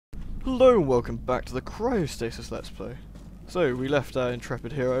Hello and welcome back to the Cryostasis Let's Play. So, we left our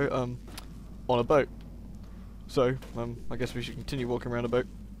intrepid hero, on a boat. So, I guess we should continue walking around a boat.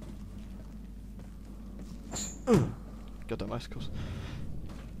 Goddamn icicles.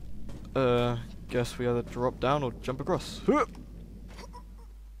 Guess we either drop down or jump across.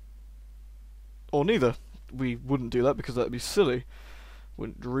 Or neither. We wouldn't do that because that'd be silly.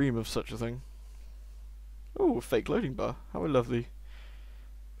 Wouldn't dream of such a thing. Oh, a fake loading bar. How lovely.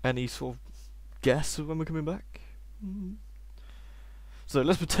 Any sort of guess of when we're coming back? So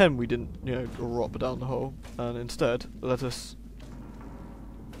let's pretend we didn't, drop down the hole, and instead let us.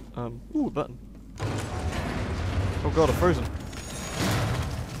 Ooh, a button. Oh god, I'm frozen.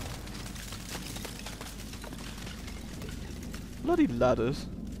 Bloody ladders.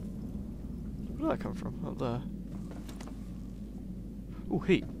 Where did that come from? Up there. Ooh,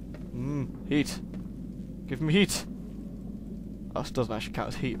 heat. Heat. Give me heat. Oh, this doesn't actually count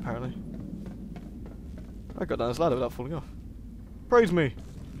as heat, apparently. I got down this ladder without falling off. Praise me!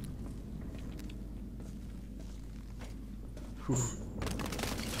 Whew.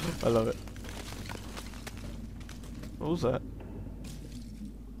 I love it. What was that?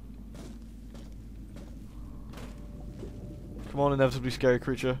 Come on, inevitably scary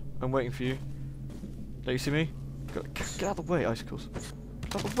creature. I'm waiting for you. Don't you see me? Get out of the way, icicles.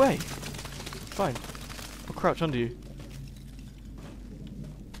 Get out of the way! Fine. I'll crouch under you.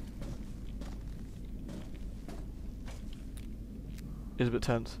 Is a bit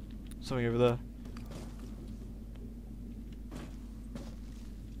tense. Something over there.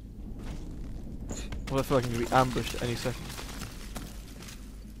 Well, I feel like I'm going to be ambushed at any second.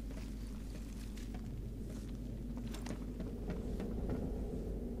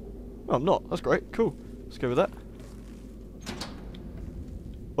 Oh, I'm not. That's great. Cool. Let's go with that.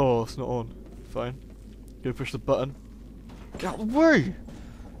 Oh, it's not on. Fine. Gonna push the button. Get out of the way!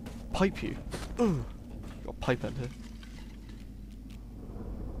 Pipe you. Ugh. Got a pipe end here.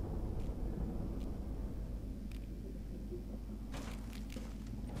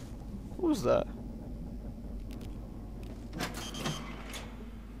 What was that?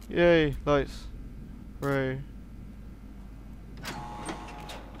 Yay, lights. Hooray.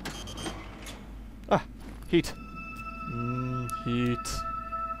 Ah, heat. Heat.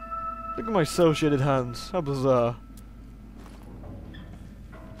 Look at my cel-shaded hands. How bizarre.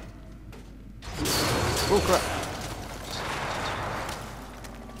 Oh crap.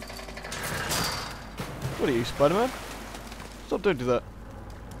 What are you, Spider-Man? Stop, don't do that.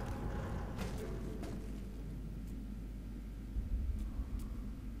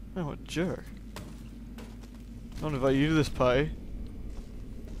 Oh, what a jerk. I don't invite you to this party.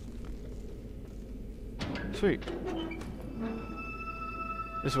 Sweet.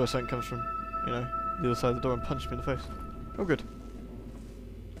 This is where something comes from, the other side of the door and punched me in the face. Oh, good.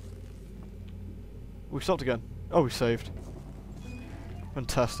 We stopped again. Oh, we saved.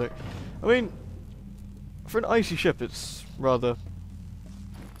 Fantastic. I mean, for an icy ship, it's rather...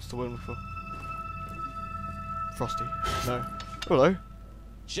 What's the word I'm looking for? Frosty. No. Hello.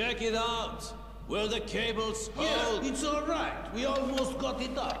 Check it out! Will the cables hold? Yeah, it's alright. We almost got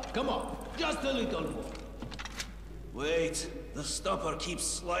it up. Come on, just a little more. Wait, the stopper keeps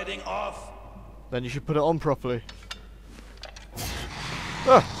sliding off. Then you should put it on properly.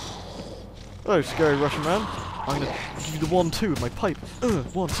 Ah! Hello, scary Russian man. I'm gonna give you the 1-2 with my pipe.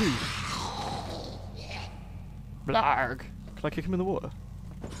 1-2. Blarg. Can I kick him in the water?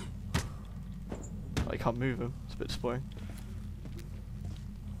 I can't move him. It's a bit disappointing.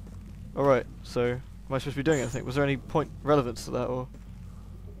 Alright, so am I supposed to be doing anything? Was there any point relevance to that or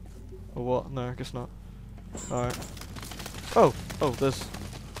what? No, I guess not. Alright. Oh, there's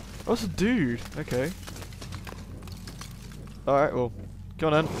it's a dude. Okay. Alright, well, go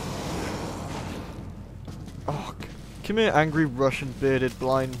on then. Oh, come here, angry Russian bearded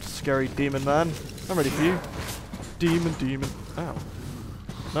blind scary demon man. I'm ready for you. Demon. Ow.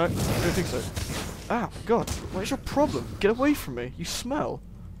 No, I don't think so. Ow, God, what is your problem? Get away from me, you smell.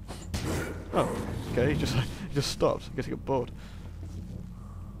 Oh, okay, he just stopped. I guess he got bored.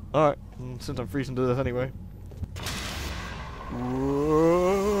 Alright, since I'm freezing to death anyway.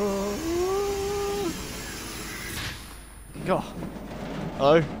 God.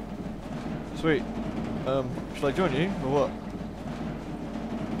 Hello? Sweet. Should I join you, or what?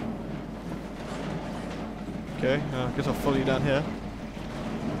 Okay, I guess I'll follow you down here.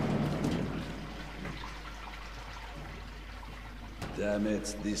 Damn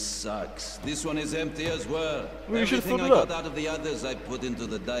it, this sucks. This one is empty as well. We should Everything fill I it up. got out of the others I put into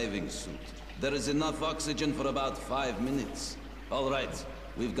the diving suit. There is enough oxygen for about 5 minutes. Alright,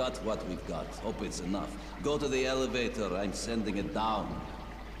 we've got what we've got. Hope it's enough. Go to the elevator, I'm sending it down.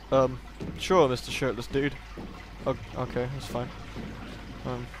 Sure, Mr. Shirtless Dude. Oh, okay, that's fine.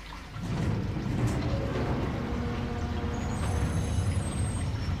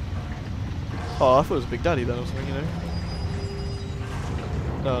 Oh, I thought it was Big Daddy then or something, you know.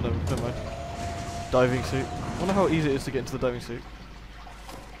 No, never mind. Diving suit. I wonder how easy it is to get into the diving suit.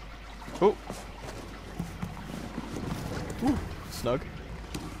 Oh! Ooh, snug.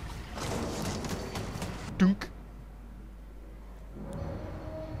 Dunk!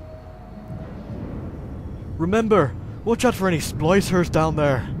 Remember, watch out for any splicers down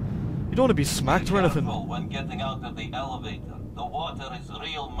there. You don't want to be smacked or anything. Careful when getting out of the elevator. The water is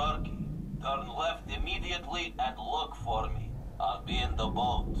real murky. Turn left immediately and look for me. I'll be in the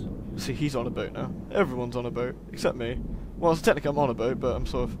boat. See, he's on a boat now. Everyone's on a boat, except me. Well, technically I'm on a boat, but I'm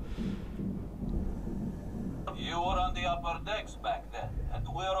sort of... You were on the upper decks back then, and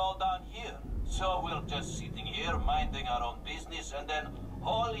we're all down here. So we're just sitting here, minding our own business, and then,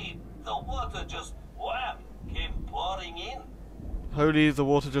 holy, the water just, wham, came pouring in. Holy, the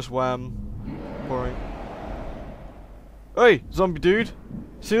water just wham. Pouring. Hey, zombie dude.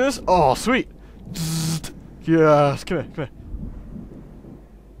 See this? Oh, sweet. Yes, come here, come here.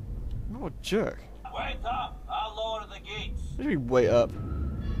 Oh, jerk. Wait up, I'll lower the gates. What do you mean, wait up?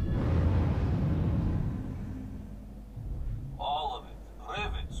 All of it.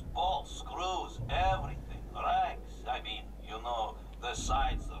 Rivets, bolts, screws, everything. Rags. I mean, you know, the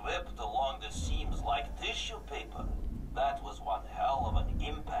sides ripped along the seams like tissue paper. That was one hell of an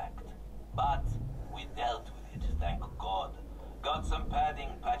impact. But we dealt with it, thank God. Got some padding,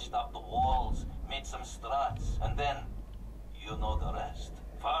 patched up the walls, made some struts, and then, you know the rest.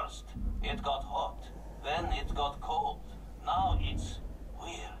 First, it got hot. Then it got cold. Now it's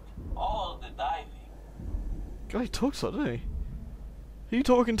weird. All the diving. Guy talks like, doesn't he? Who you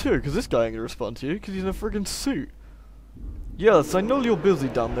talking to? Because this guy ain't gonna respond to you, because he's in a friggin' suit. Yes, I know you're busy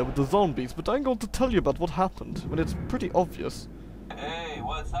down there with the zombies, but I'm going to tell you about what happened, when it's pretty obvious. Hey,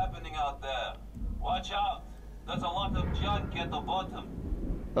 what's happening out there? Watch out! There's a lot of junk at the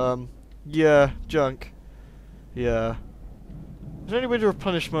bottom. Yeah, junk. Yeah. Is there any way to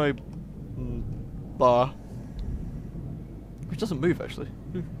replenish my... bar? Which doesn't move, actually.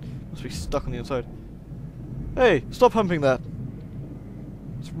 Must be stuck on the inside. Hey, stop humping that!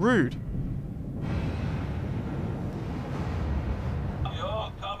 It's rude.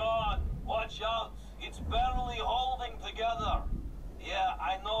 Yo, come on! Watch out! It's barely holding together! Yeah,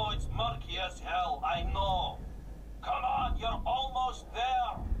 I know it's murky as hell, I know! Come on, you're almost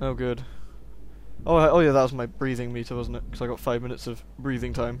there! Oh, good. Oh yeah, that was my breathing meter, wasn't it? Because I got 5 minutes of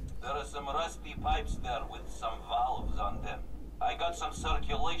breathing time. There are some rusty pipes there with some valves on them. I got some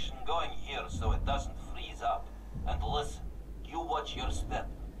circulation going here so it doesn't freeze up. And listen, you watch your step.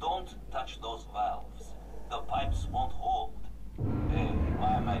 Don't touch those valves. The pipes won't hold. Hey,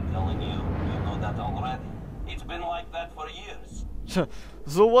 why am I telling you? You know that already. It's been like that for years.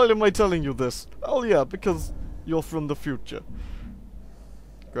 So why am I telling you this? Oh yeah, because you're from the future.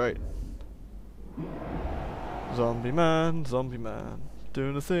 Great. Zombie man,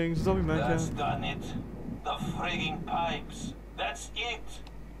 doing the things zombie man That's can. done it. The frigging pipes. That's it.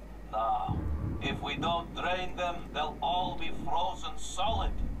 Now, if we don't drain them, they'll all be frozen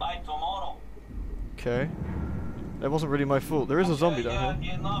solid by tomorrow. Okay. That wasn't really my fault. There is a zombie down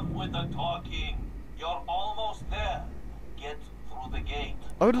here. Enough with the talking. You're almost there. Get through the gate.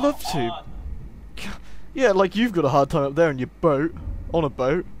 I would love Come to. on. Yeah, like you've got a hard time up there in your boat. On a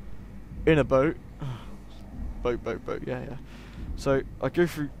boat. In a boat. boat, yeah. So, I go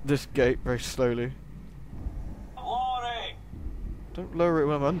through this gate very slowly. Lowering. Don't lower it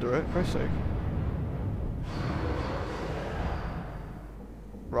when I'm under it, for Christ's sake.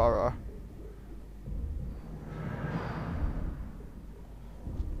 Rah.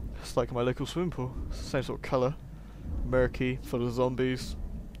 It's like my local swimming pool. It's the same sort of colour. Murky, full of zombies.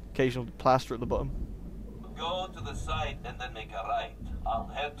 Occasional plaster at the bottom. Go to the side and then make a right. I'll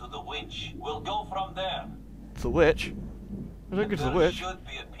head to the winch. We'll go from there. The witch? I don't go to the There witch. should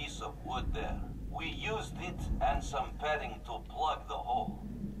be a piece of wood there. We used it and some padding to plug the hole.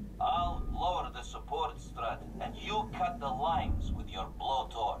 I'll lower the support strut and you cut the lines with your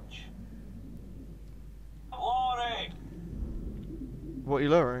blowtorch. Lowering! What are you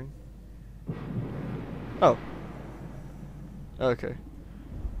lowering? Oh. Okay.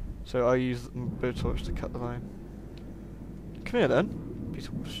 So I use the blowtorch to cut the line. Come here then. Piece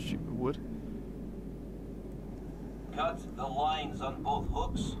of stupid wood. Cut the lines on both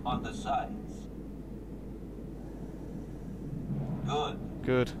hooks on the sides. Good.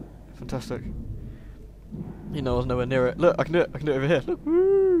 Good. Fantastic. You know I was nowhere near it. Look, I can do it. I can do it over here. Look.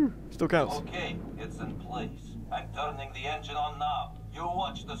 Woo! Still counts. Okay, it's in place. I'm turning the engine on now. You You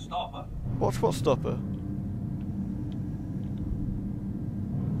watch the stopper. Watch what stopper?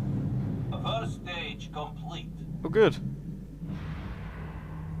 First stage complete. Oh, good.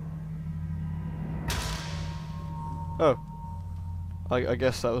 Oh. I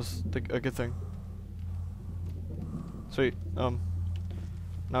guess that was a good thing. Sweet. Now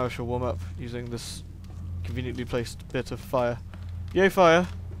I shall warm up using this conveniently placed bit of fire. Yay, fire!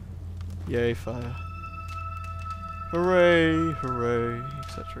 Yay, fire. Hooray, hooray,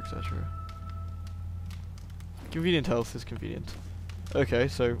 etc., etc. Convenient health is convenient. Okay,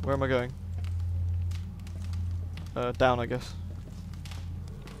 so where am I going? Down, I guess.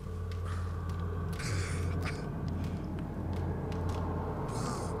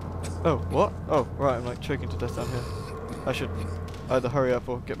 Oh, what? Oh, right, I'm like choking to death down here. I should either hurry up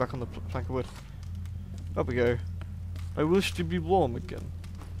or get back on the plank of wood. Up we go. I wish to be warm again.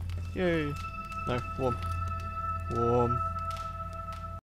 Yay. No, warm. Warm.